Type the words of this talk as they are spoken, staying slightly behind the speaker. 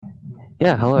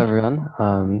Yeah, hello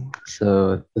everyone.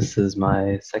 So this is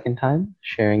my second time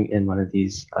sharing in one of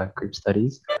these group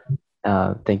studies.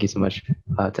 Thank you so much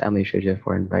to Emily Shuja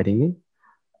for inviting me.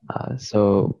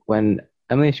 So when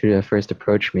Emily Shuja first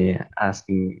approached me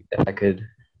asking if I could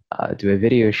do a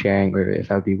video sharing or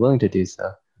if I would be willing to do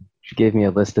so, she gave me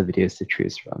a list of videos to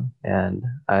choose from. And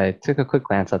I took a quick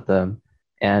glance at them.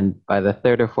 And by the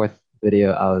third or fourth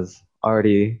video, I was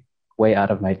already way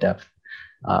out of my depth.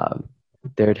 Um,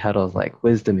 their titles like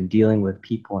Wisdom in Dealing with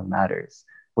People and Matters,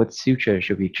 What Sutra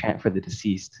Should We Chant for the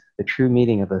Deceased, The True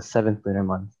Meaning of the Seventh Lunar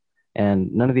Month,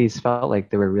 and none of these felt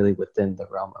like they were really within the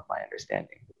realm of my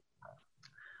understanding.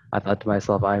 I thought to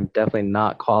myself, I'm definitely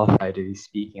not qualified to be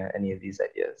speaking on any of these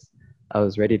ideas. I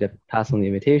was ready to pass on the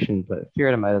invitation, but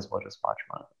feared I might as well just watch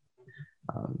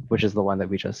one, which is the one that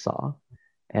we just saw.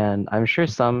 And I'm sure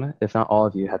some, if not all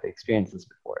of you, have experienced this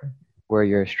before, where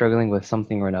you're struggling with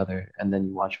something or another, and then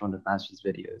you watch one of Master's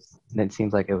videos, and it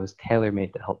seems like it was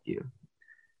tailor-made to help you.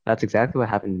 That's exactly what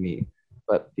happened to me.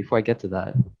 But before I get to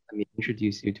that, let me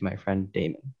introduce you to my friend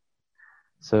Damon.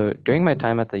 So during my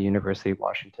time at the University of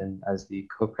Washington as the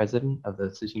co-president of the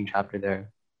Tzu chapter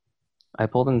there, I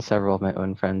pulled in several of my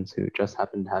own friends who just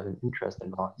happened to have an interest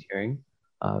in volunteering,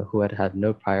 who had had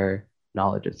no prior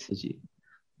knowledge of Tzu.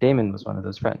 Damon was one of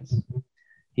those friends.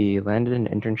 He landed an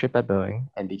internship at Boeing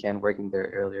and began working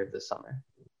there earlier this summer.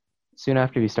 Soon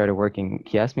after he started working,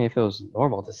 he asked me if it was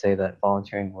normal to say that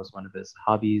volunteering was one of his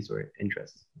hobbies or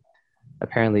interests.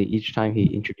 Apparently, each time he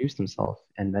introduced himself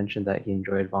and mentioned that he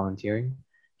enjoyed volunteering,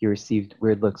 he received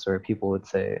weird looks where people would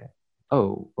say,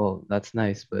 "Oh, well, that's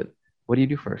nice, but what do you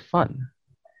do for fun?"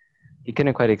 He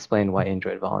couldn't quite explain why he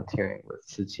enjoyed volunteering with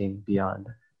Suchin beyond,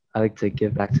 "I like to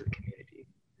give back to the community."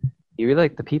 He really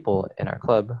liked the people in our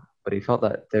club, but he felt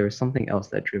that there was something else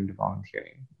that drew him to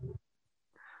volunteering.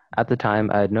 At the time,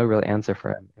 I had no real answer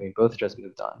for him, and we both just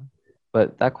moved on.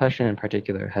 But that question in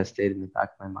particular has stayed in the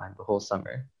back of my mind the whole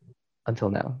summer,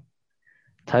 until now.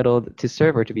 Titled To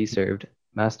Serve or to Be Served,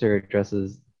 Master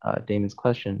addresses Damon's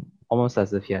question almost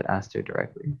as if he had asked her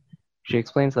directly. She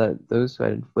explains that those who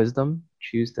have wisdom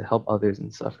choose to help others in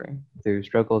suffering through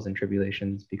struggles and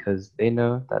tribulations because they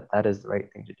know that that is the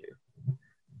right thing to do.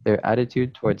 Their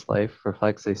attitude towards life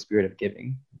reflects a spirit of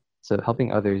giving, so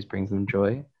helping others brings them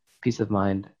joy, peace of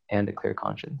mind, and a clear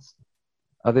conscience.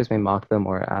 Others may mock them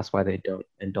or ask why they don't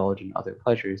indulge in other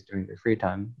pleasures during their free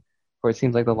time, for it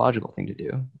seems like the logical thing to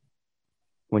do.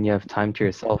 When you have time to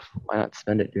yourself, why not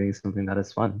spend it doing something that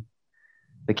is fun?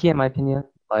 The key, in my opinion,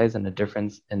 lies in a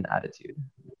difference in attitude.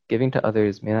 Giving to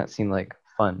others may not seem like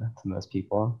fun to most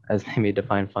people, as they may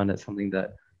define fun as something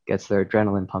that gets their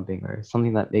adrenaline pumping or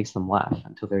something that makes them laugh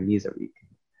until their knees are weak.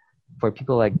 For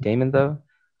people like Damon, though,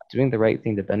 doing the right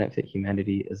thing to benefit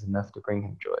humanity is enough to bring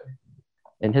him joy.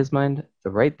 In his mind,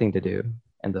 the right thing to do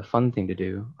and the fun thing to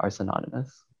do are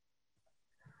synonymous.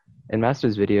 In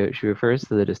Master's video, she refers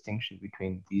to the distinction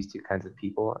between these two kinds of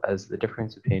people as the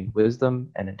difference between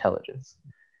wisdom and intelligence.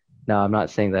 Now, I'm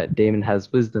not saying that Damon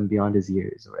has wisdom beyond his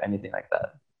years or anything like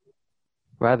that.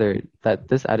 Rather, that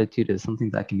this attitude is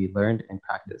something that can be learned and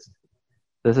practiced.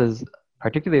 This is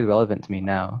particularly relevant to me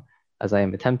now, as I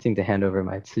am attempting to hand over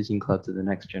my Tsujin Club to the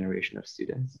next generation of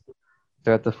students.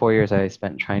 Throughout the 4 years I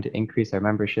spent trying to increase our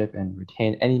membership and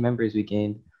retain any members we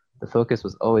gained, the focus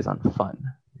was always on fun.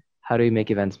 How do we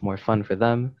make events more fun for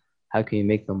them? How can we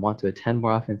make them want to attend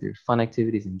more often through fun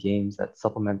activities and games that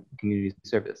supplement community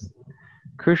service?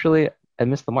 Crucially, I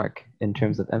missed the mark in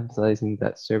terms of emphasizing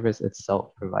that service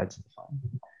itself provides the fun.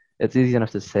 It's easy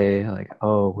enough to say, like,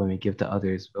 oh, when we give to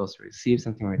others, we also receive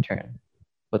something in return.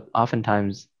 But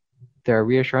oftentimes, there are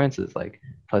reassurances like,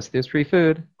 plus there's free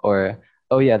food, or,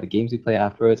 oh yeah, the games we play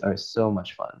afterwards are so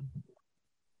much fun.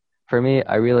 For me,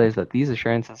 I realized that these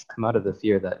assurances come out of the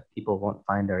fear that people won't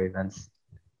find our events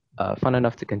fun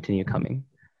enough to continue coming.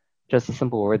 Just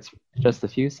a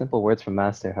few simple words from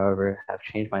Master, however, have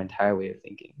changed my entire way of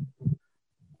thinking.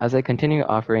 As I continue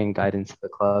offering guidance to the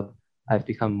club, I've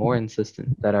become more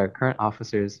insistent that our current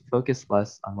officers focus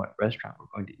less on what restaurant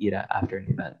we're going to eat at after an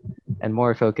event, and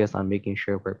more focused on making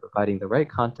sure we're providing the right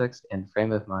context and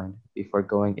frame of mind before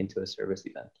going into a service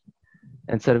event.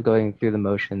 Instead of going through the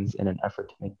motions in an effort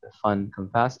to make the fun come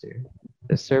faster,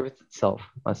 the service itself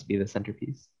must be the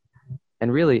centerpiece.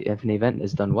 And really, if an event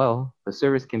is done well, the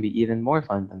service can be even more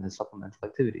fun than the supplemental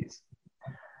activities.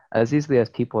 As easily as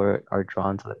people are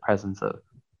drawn to the presence of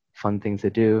fun things to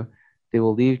do, they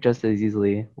will leave just as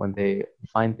easily when they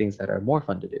find things that are more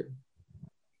fun to do.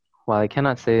 While I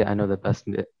cannot say I know the best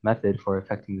method for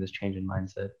effecting this change in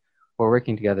mindset, we're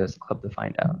working together as a club to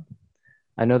find out.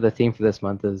 I know the theme for this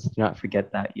month is do not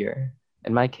forget that year.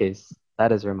 In my case,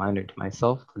 that is a reminder to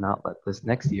myself to not let this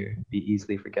next year be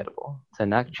easily forgettable, to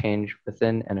enact change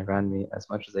within and around me as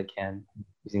much as I can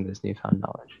using this newfound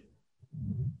knowledge.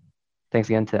 Thanks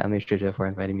again to Emily Shija for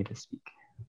inviting me to speak.